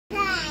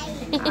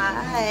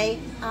Hi.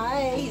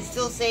 Hi. He's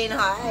still saying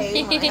hi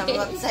when I have him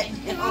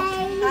upside down.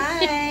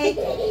 Hi.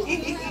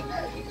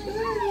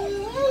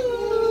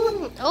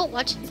 Oh,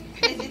 watch it.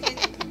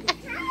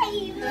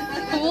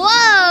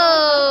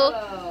 Whoa!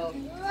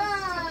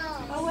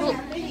 Oh, what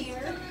happened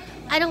here?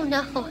 I don't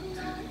know.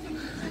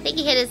 I think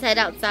he hit his head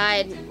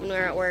outside when we were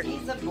at work.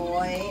 He's a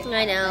boy.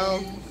 I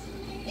know.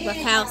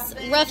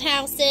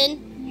 Roughhousing.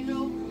 You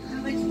know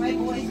how much my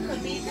boys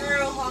put me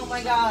through? Oh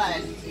my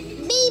god.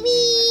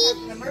 Baby!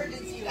 An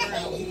emergency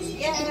room.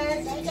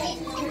 Yes, I got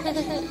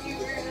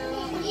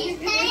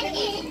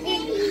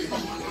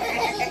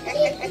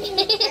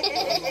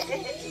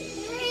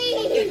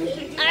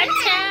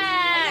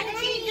Attack!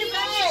 Change your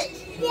butt.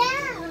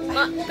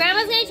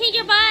 Grandma's gonna change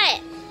your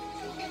butt.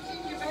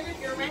 Your butt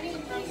if you're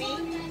running from me.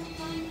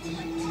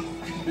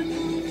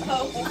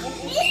 Oh.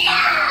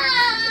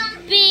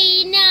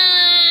 Be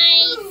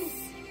nice.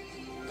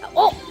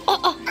 Oh.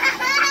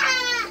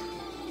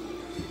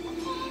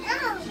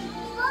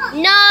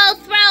 No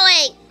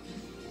throwing.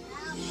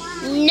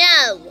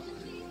 No.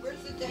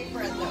 Where's the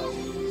diaper at though?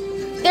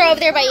 They're over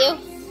there by you.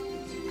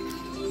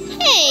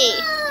 Hey.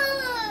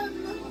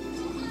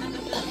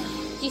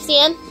 Do you see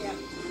him? Yeah.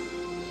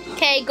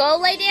 Okay, go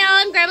lay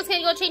down. Grandma's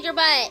gonna go change your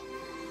butt.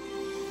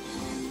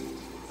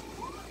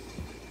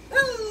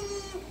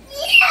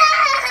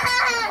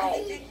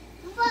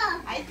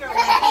 I throw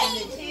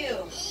left-handed too.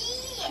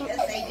 Yes,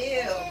 I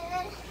do.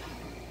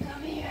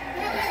 Come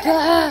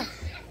here.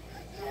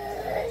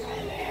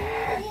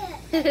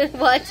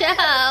 Watch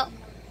out.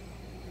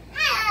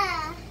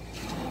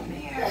 Come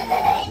here.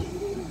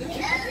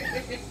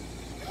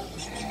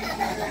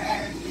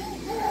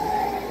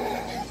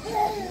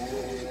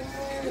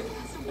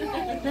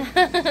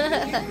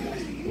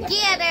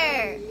 Get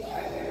her.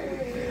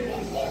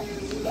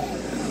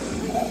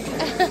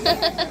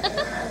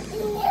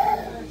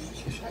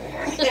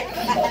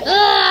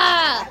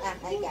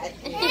 I got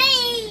you.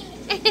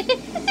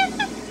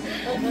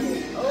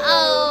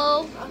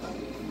 Oh.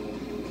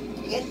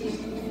 I got you.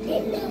 I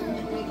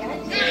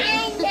got you.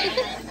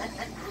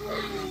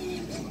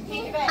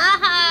 Take your back.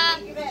 Haha.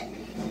 Take your back.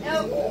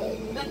 Nope.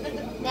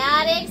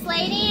 Maddox,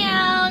 lay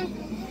down.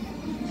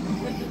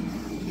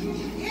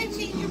 You're gonna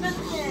change your butt.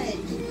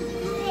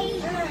 Give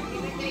me a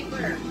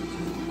diaper.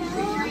 Are you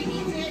sure he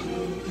needs it?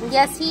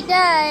 Yes, he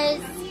does.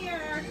 Come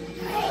here.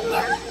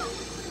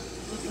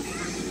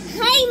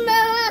 Hi,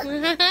 Mom.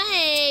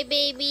 Hi,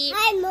 baby.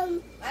 Hi,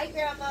 Mom. Hi,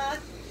 Grandma.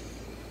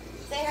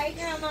 Say hi,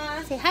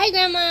 Grandma. Say hi,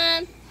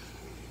 Grandma.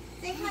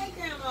 Say hi,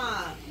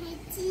 Grandma.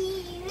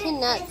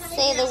 Cannot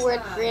say the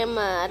word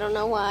grandma. I don't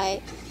know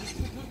why.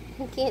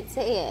 I can't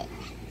say it.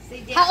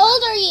 Say Dama. How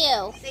old are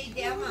you? Say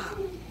Dama.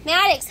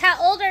 Maddox, how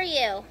old are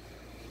you?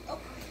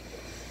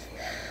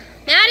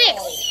 Maddox!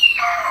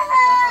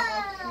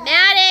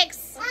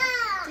 Maddox!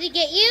 Did he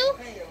get you? A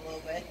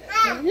little bit.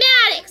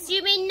 Maddox,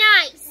 you be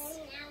nice.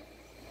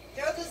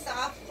 Throw the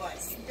soft one. You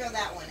can throw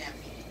that one at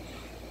me.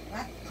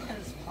 What? That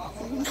is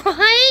awful.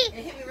 Right?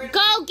 It hit me right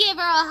Go give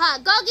her a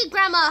hug. Go give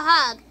Grandma a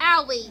hug.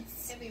 Owie.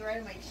 Hit me right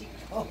in my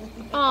cheekbone.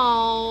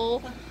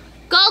 Oh.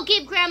 Go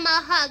give Grandma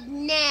a hug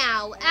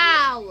now.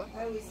 Ow.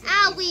 I always say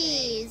Owies.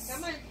 these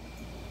things.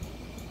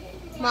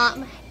 Come on.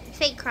 Mom,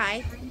 fake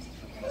cry.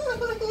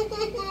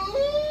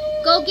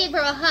 Go give her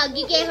a hug.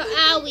 You gave her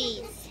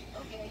owies.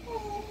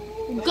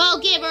 Go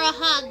give her a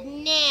hug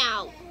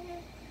now.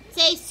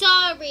 Say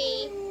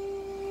sorry.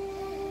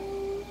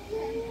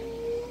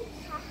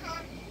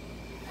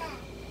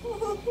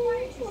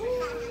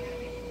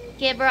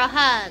 Give her a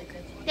hug.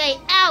 Say,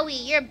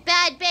 owie, you're a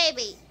bad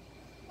baby.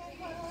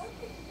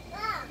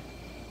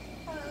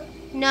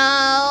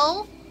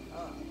 No.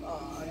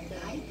 Oh,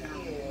 thank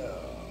you.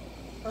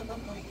 Thank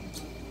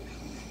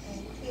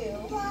you.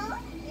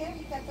 Yeah,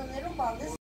 you got the little ball. This